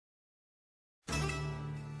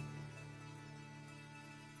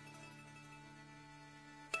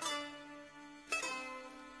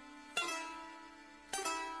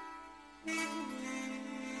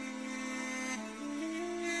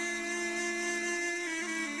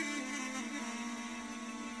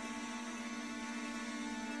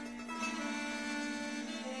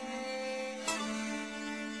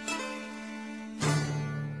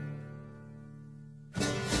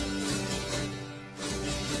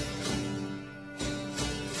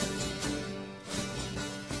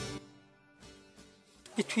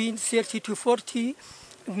between 30 to 40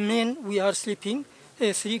 men. We are sleeping,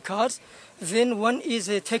 3 cars. Then one is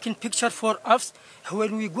taking picture for us.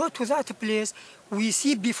 When we go to that place, we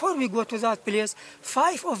see before we go to that place,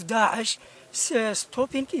 5 of Daesh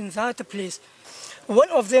stopping in that place. One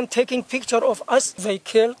of them taking picture of us. They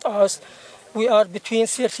killed us. We are between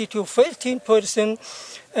 30 to 14%.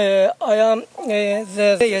 I am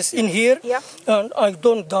in here, and I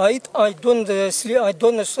don't died. I don't sleep. I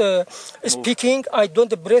don't speaking. I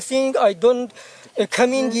don't breathing. I don't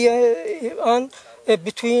coming here on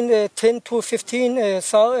between 10 to 15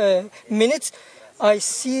 minutes. I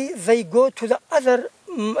see they go to the other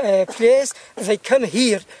place. They come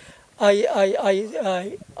here.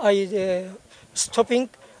 I stopping.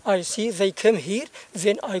 I see they come here.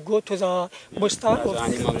 Then I go to the bus stand.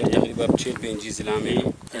 تقريبا بتشيل بإنجيز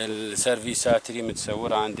العامي السيرفيسات اللي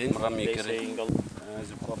متصورة عندنا رمي كري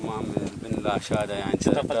زكور مام بن لا شهادة يعني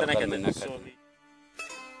تفضل منك.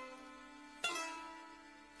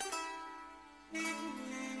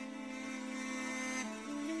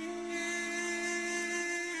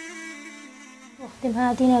 وقتی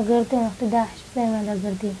هاتینا گرته وقتی داعش بسیار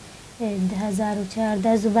لگردی 2004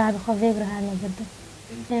 ده زبان بخوابه گرهان لگرده.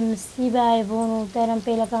 مصیبه بون و درم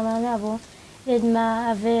پیلا کمان ابو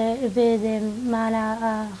ادما بید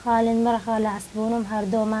معنا خالن مر خال عصبونم هر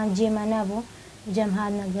دو من جی من ابو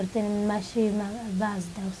جمهاد نگرتن ماشی باز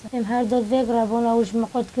دوسه هر دو فکر بون اوج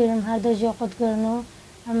مقد کردم هر دو جا قد کردنو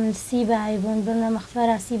هم مصیبه بون برنا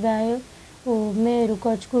مخفر مصیبه و میر و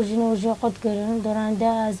کوچ کورجنو جا قد کردن دوران ده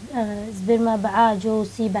از برما بعاج و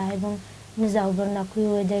مصیبه بون نزاو برنا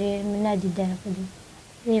کوی داری من نادی داره کدی.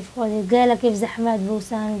 كيف خذ قال كيف زحمات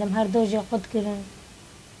بوسان دم هردوجي قد كرن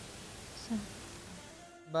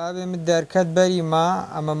بابي من دركات بري ما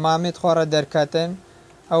اما مامت خورا دركاتن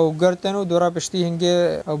او قرتن ودورا بشتي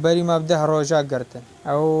هنگي او بري ما بده روجا قرتن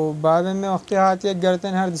او بابي من وقتي هاتي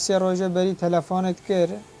قرتن هر دسي روجا بري تلفونت كير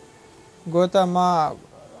قوتا ما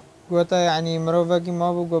قوتا يعني مروفاكي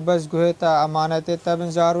ما بقو بس قوتا امانتي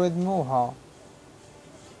تابن زارود موها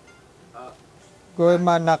قوي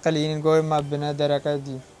ما ناقلين قوي ما بنا دركة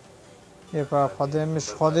دي يبقى خدي مش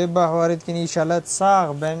خدي بحوارد كني شلت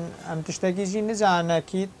صاغ بن أم تشتكي شيء نزعنا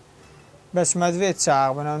أكيد بس ما تفيد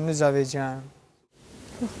صاغ بن أم نزعي جان.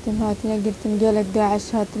 وقت هاتنا قلت مجالك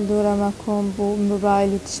داعش هات الدورة ما كون بو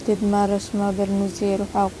موبايل وتشتد مارش ما برنوزير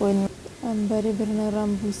وحاقون أم بري برنا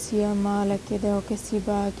رامبوسيا مالا كده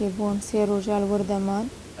وكسيبا كيبون سيرو جال وردمان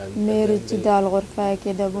ميرو جدال غرفة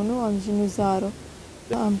كده بنو أم جنوزارو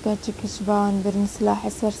ام كاتشك شبان برن سلاح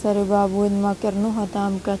سرسر باب وين ما كرنو هتا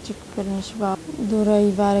ام كاتشك برن شباب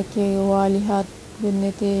دوراي باركي والي هات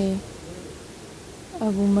بنتي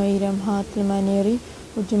ابو ميرم هات المانيري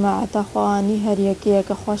وجماعة اخواني هر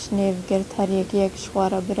يكيك خوش نيف قرت هر يكيك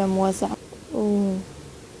شوارا برم وزع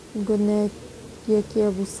وقلنا يكي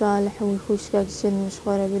ابو صالح ويخوش كاكشن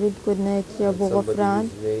مشوارا برد قلنا يكي ابو غفران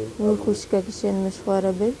ويخوش كاكشن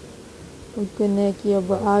مشوارا برد وقلنا يا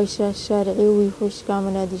ابو عايشة الشارعي ويخوش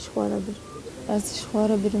كامل هادي شخوارة بر از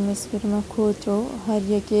شخوارة بر مسبر ما كوتو هر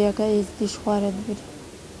يكي ايز دي شخوارة بر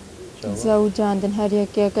زوجان دن هر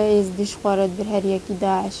يكي ايز دي شخوارة بر هر يكي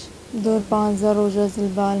داعش دور 15 روجة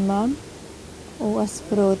زلبال مام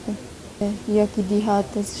واسفرود يكي دي هات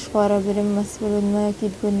شخوارة بر مسبرود ما يكي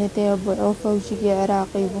تقولنا تي ابو عوفة وشيكي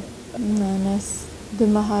عراقي بو ناس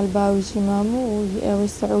دمها الباوجي مامو او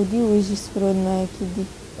السعودي ويجي سفرود ما يكي دي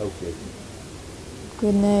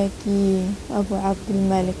كنا كي أبو عبد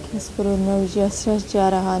الملك يسفرون موجي أسرش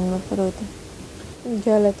جارهان مفروضة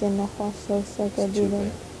قالت إنه خاصة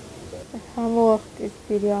وساكدين حام وقت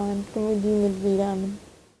إسبريان كمدين البيرامن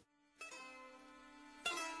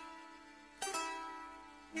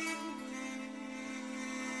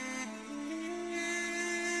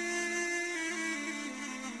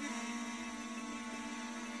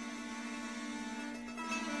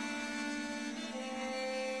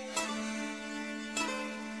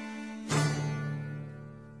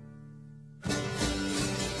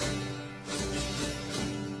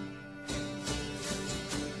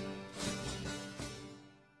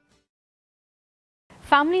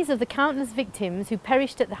Families of the countless victims who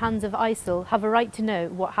perished at the hands of ISIL have a right to know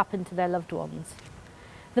what happened to their loved ones.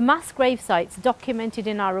 The mass grave sites documented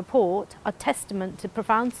in our report are testament to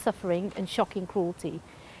profound suffering and shocking cruelty.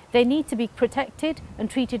 They need to be protected and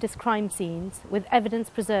treated as crime scenes with evidence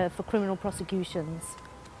preserved for criminal prosecutions.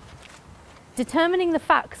 Determining the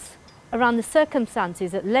facts around the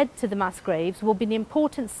circumstances that led to the mass graves will be an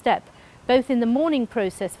important step both in the mourning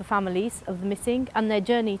process for families of the missing and their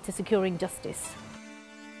journey to securing justice.